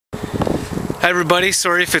Hi everybody,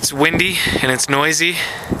 sorry if it's windy and it's noisy.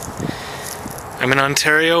 I'm in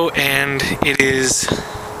Ontario and it is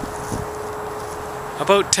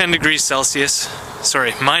about 10 degrees Celsius.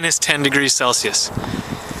 Sorry, minus 10 degrees Celsius.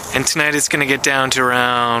 And tonight it's going to get down to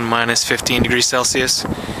around minus 15 degrees Celsius.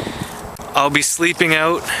 I'll be sleeping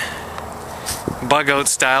out, bug out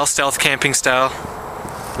style, stealth camping style,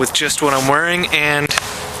 with just what I'm wearing and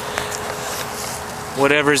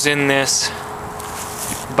whatever's in this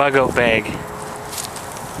bug out bag.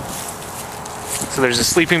 So there's a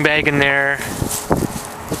sleeping bag in there,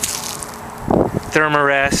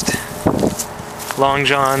 thermarest, long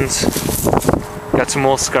johns, got some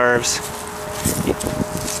wool scarves.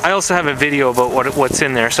 I also have a video about what's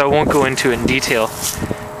in there, so I won't go into it in detail.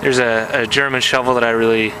 There's a German shovel that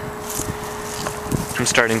I'm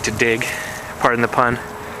starting to dig, pardon the pun.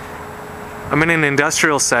 I'm in an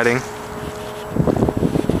industrial setting,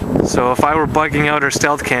 so if I were bugging out or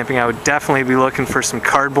stealth camping, I would definitely be looking for some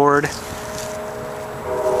cardboard,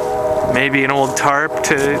 maybe an old tarp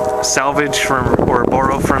to salvage from or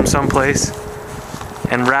borrow from someplace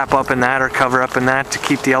and wrap up in that or cover up in that to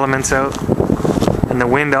keep the elements out and the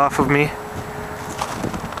wind off of me.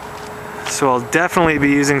 So I'll definitely be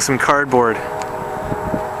using some cardboard.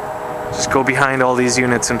 Just go behind all these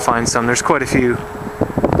units and find some. There's quite a few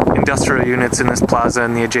industrial units in this plaza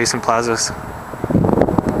and the adjacent plazas.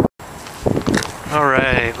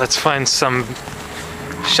 Alright, let's find some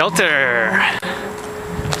shelter.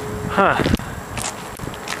 Huh.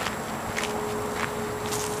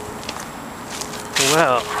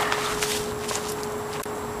 Well.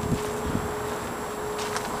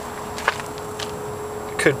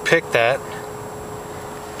 Could pick that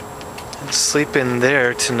and sleep in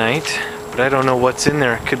there tonight, but I don't know what's in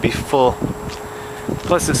there. It could be full.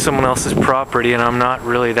 Plus it's someone else's property and I'm not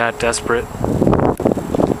really that desperate.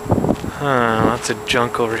 Huh, lots of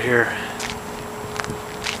junk over here.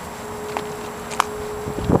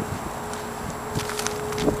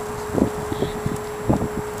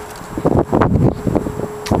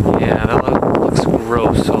 Yeah, that looks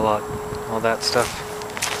gross, all that stuff.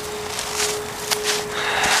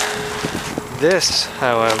 This,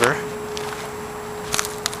 however,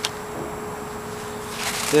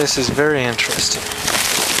 this is very interesting.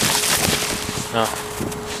 Oh,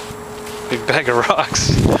 big bag of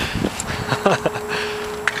rocks.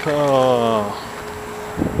 Oh,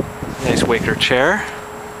 nice wicker chair.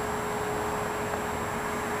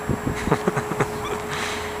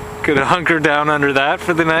 Could hunker down under that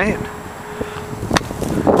for the night.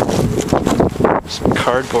 Some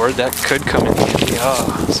cardboard that could come in handy.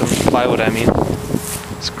 Oh, some plywood, I mean.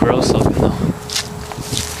 It's gross looking though.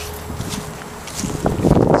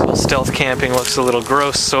 So stealth camping looks a little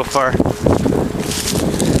gross so far.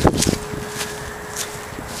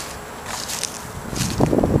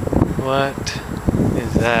 What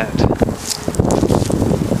is that?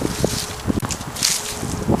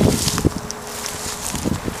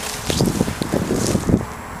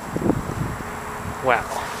 Wow.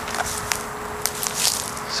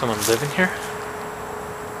 Someone living here?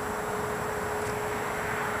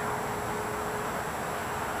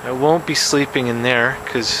 I won't be sleeping in there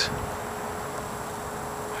because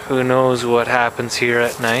who knows what happens here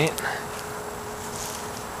at night.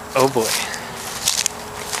 Oh boy.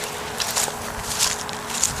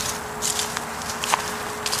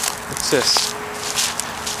 What's this?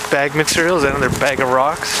 Bag material? Is that another bag of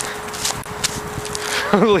rocks?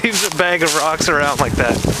 Who leaves a bag of rocks around like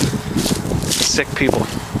that? Sick people.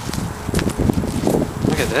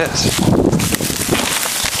 Look at this.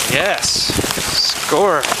 Yes.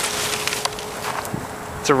 Score.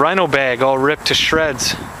 It's a rhino bag all ripped to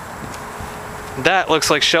shreds. That looks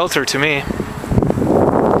like shelter to me.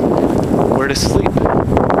 Where to sleep.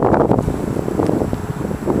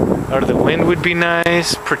 Out of the wind would be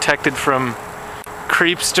nice. Protected from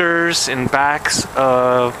creepsters and backs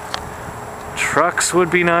of trucks would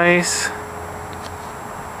be nice.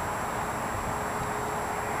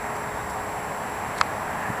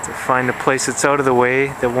 To find a place that's out of the way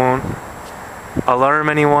that won't alarm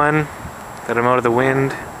anyone, that I'm out of the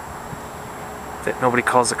wind, that nobody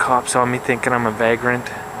calls the cops on me thinking I'm a vagrant.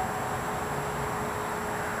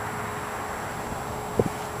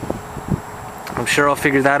 I'm sure I'll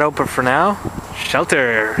figure that out, but for now,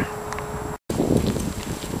 shelter.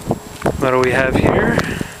 What do we have here?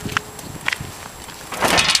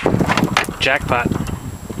 Jackpot.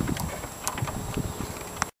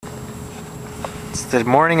 It's the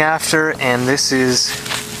morning after, and this is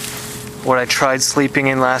what I tried sleeping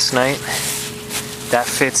in last night. That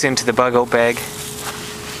fits into the bug out bag.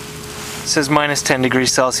 It says minus 10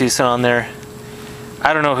 degrees Celsius on there.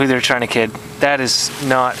 I don't know who they're trying to kid. That is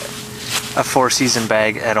not a 4-season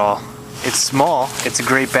bag at all. It's small, it's a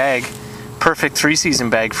great bag, perfect 3-season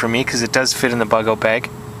bag for me because it does fit in the bug out bag.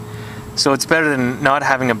 So it's better than not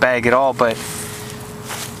having a bag at all, but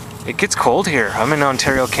it gets cold here. I'm in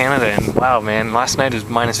Ontario, Canada, and wow man, last night was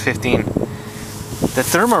minus 15. The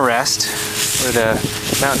Thermarest, or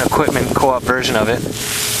the Mountain Equipment co-op version of it,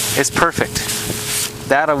 is perfect.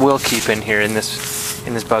 That I will keep in here in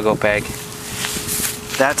this bug out bag.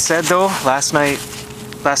 That said though, last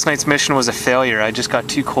night's mission was a failure. I just got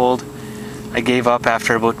too cold. I gave up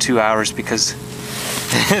after about 2 hours because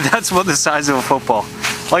that's about the size of a football.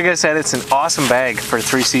 Like I said, it's an awesome bag for a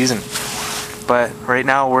 3-season. But right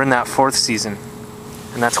now we're in that 4th season,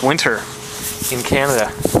 and that's winter in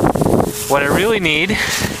Canada. What I really need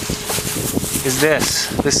is this.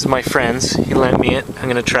 This is my friend's. He lent me it. I'm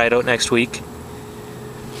gonna try it out next week.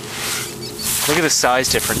 Look at the size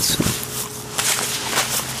difference.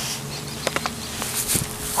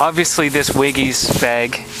 Obviously this Wiggy's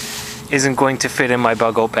bag isn't going to fit in my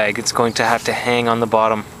bug out bag. It's going to have to hang on the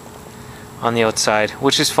bottom on the outside,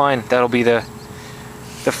 which is fine. That'll be the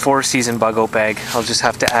 4-season bug out bag. I'll just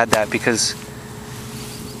have to add that because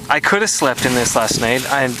I could have slept in this last night,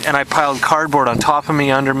 and I piled cardboard on top of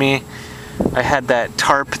me, under me. I had that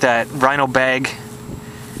tarp, that rhino bag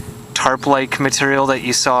tarp-like material that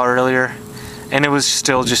you saw earlier, and it was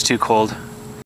still just too cold.